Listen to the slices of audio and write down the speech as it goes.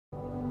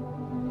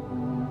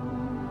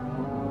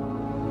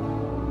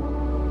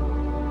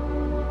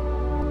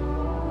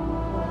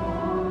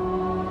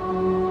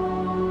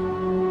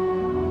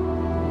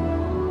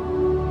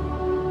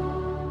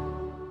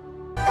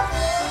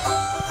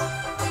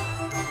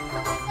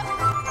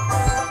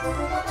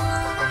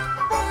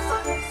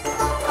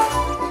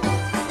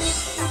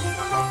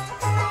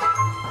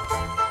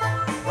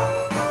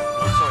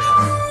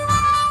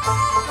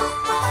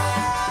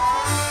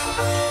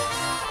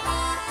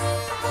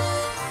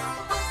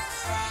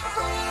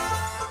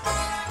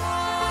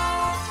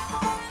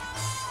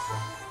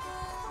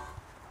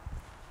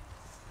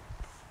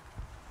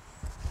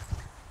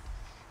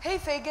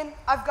Fagin,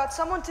 I've got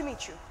someone to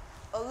meet you.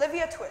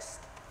 Olivia Twist.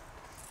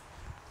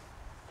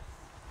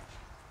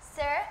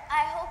 Sir,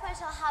 I hope I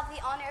shall have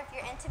the honor of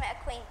your intimate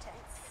acquaintance.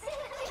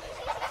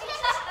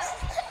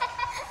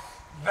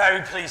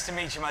 Very pleased to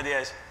meet you, my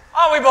dears.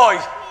 Are we,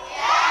 boys?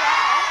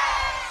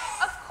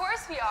 Yes! Of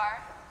course we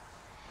are.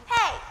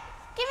 Hey,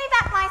 give me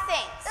back my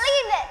things.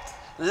 Leave it.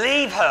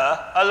 Leave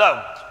her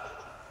alone.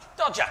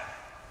 Dodger,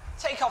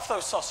 take off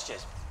those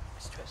sausages,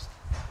 Miss Twist.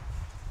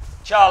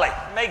 Charlie,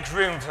 make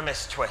room for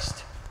Miss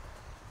Twist.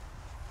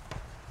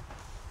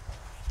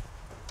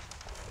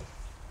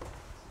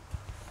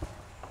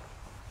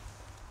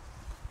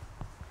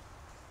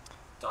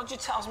 Dodger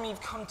tells me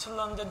you've come to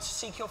London to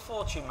seek your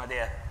fortune, my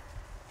dear.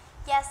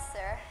 Yes,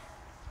 sir.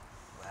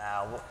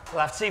 Well,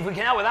 we'll have to see if we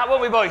can help with that,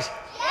 won't we, boys?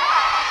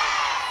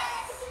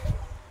 Yes!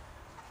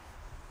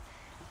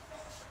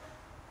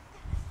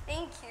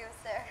 Thank you,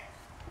 sir.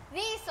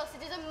 These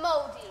sausages are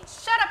moldy.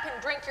 Shut up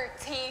and drink your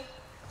tea.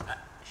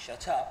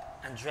 Shut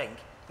up and drink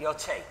your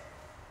tea.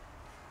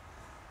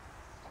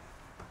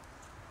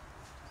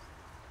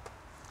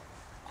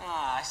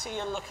 I see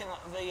you're looking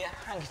at the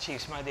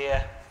handkerchiefs, my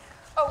dear.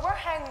 Oh, we're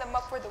hanging them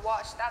up for the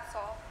wash, that's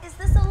all. Is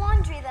this a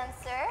laundry then,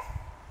 sir?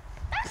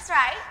 That's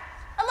right,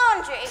 a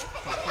laundry.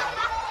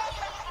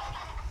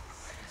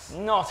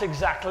 Not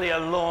exactly a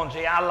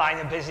laundry. Our line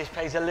of business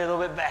pays a little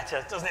bit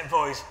better, doesn't it,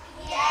 boys?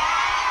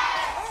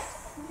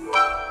 Yes!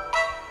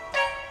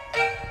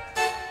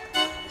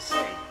 Let's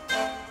see.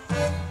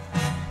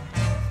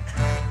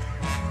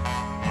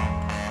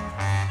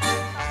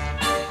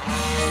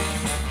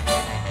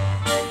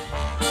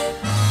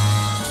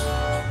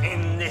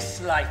 In this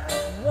life,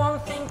 one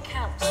thing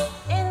counts.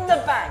 In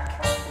the bank,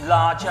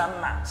 large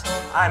amounts.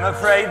 I'm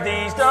afraid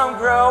these don't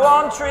grow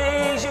on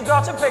trees. You've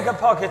got to pick a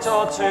pocket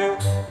or two.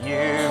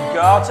 You've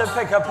got to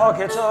pick a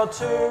pocket or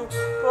two,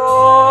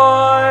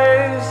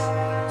 boys.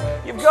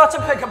 You've got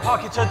to pick a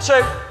pocket or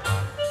two.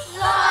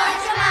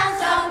 Large amounts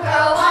don't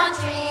grow on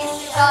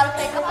trees. You gotta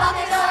pick a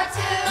pocket or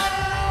two.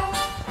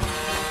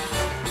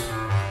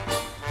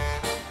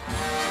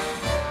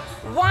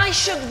 Why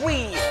should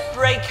we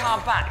break our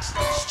backs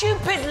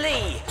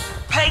stupidly?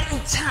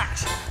 Paying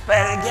tax.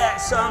 Better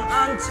get some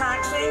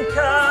untaxed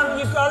income.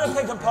 You've got to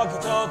pick a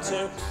pocket or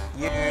two.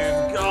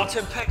 You've got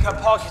to pick a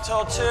pocket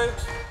or two,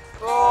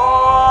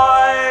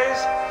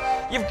 boys.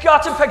 You've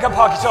got to pick a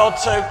pocket or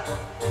two.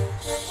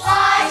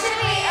 Why should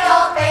we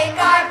all break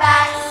our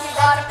backs? You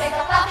gotta pick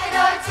a pocket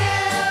or two.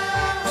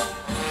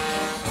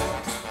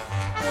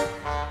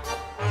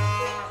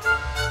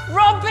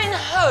 Robin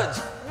Hood,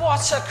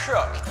 what a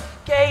crook,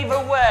 gave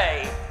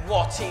away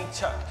what he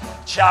took.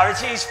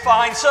 Charity's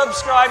fine,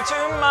 subscribe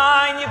to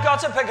mine. You've got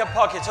to pick a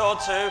pocket or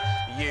two.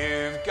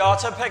 You've got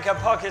to pick a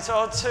pocket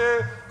or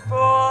two,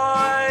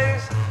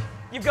 boys.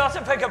 You've got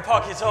to pick a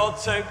pocket or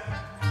two.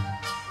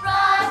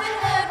 Robin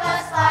Hood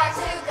was far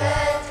too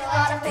good. You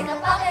gotta pick a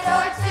pocket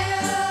or two.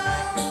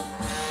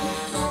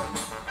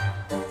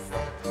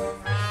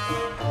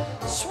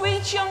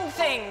 Sweet young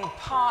thing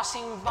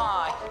passing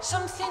by,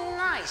 something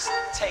nice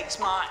takes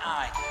my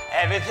eye.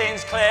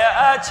 Everything's clear,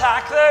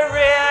 attack the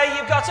rear.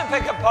 You've got to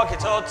pick a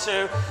pocket or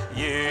two.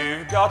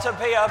 You've got to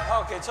pick a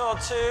pocket or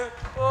two,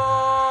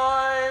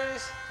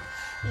 boys.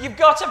 You've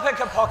got to pick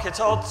a pocket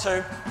or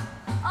two.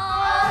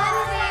 All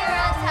is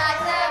clear, attack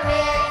the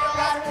rear. You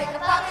gotta pick a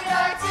pocket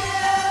or two.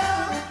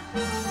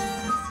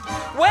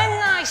 When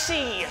I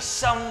see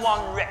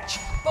someone rich,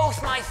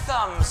 both my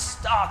thumbs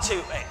start to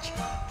itch,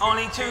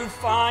 only to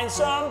find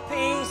some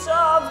peace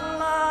of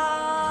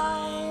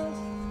mind.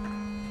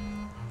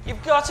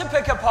 You've got to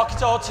pick a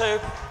pocket or two.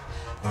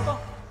 Boys,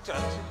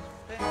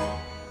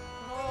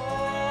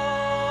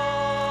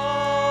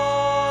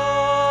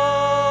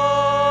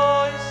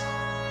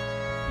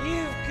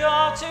 you've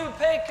got to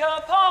pick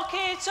a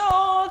pocket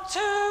or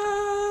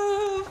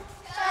two.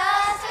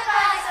 Just to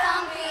find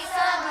some peace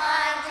of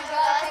mind, you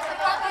gotta pick a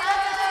pocket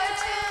or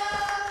two.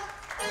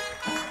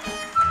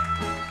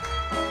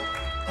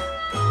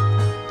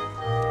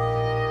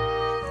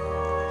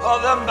 Put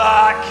them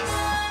back.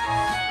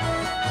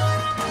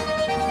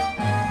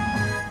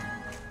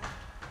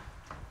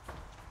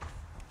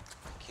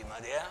 Thank you, my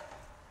dear.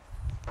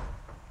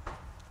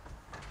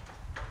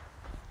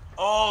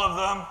 All of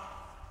them.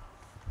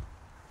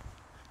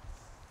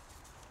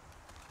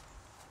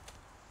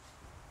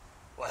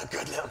 What a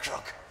good little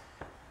crook.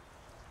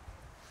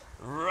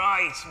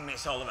 Right,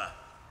 Miss Oliver.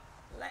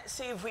 Let's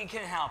see if we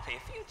can help you.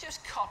 If you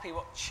just copy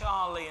what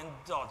Charlie and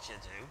Dodger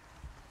do.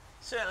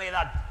 Certainly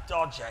that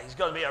Dodger, he's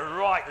got to be a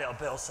right little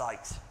Bill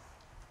Sykes.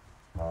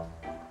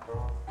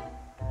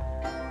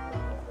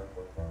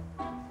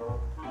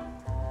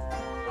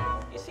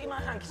 You see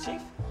my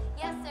handkerchief?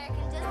 Yes, sir, I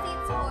can just see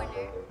its corner.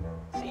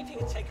 See if you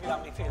can take it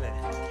without me feeling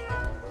it.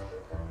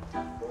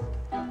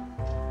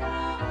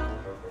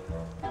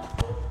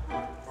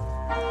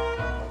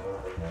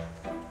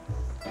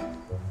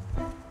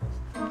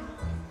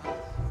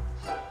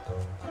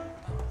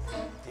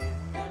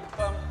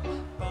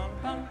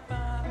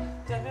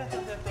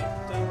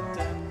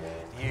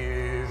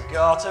 You've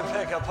got to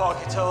pick a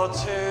pocket or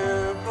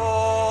two,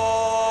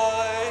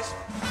 boys.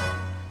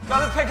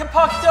 Got to pick a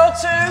pocket or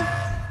two.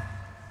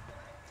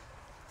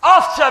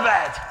 Off to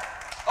bed,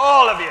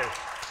 all of you.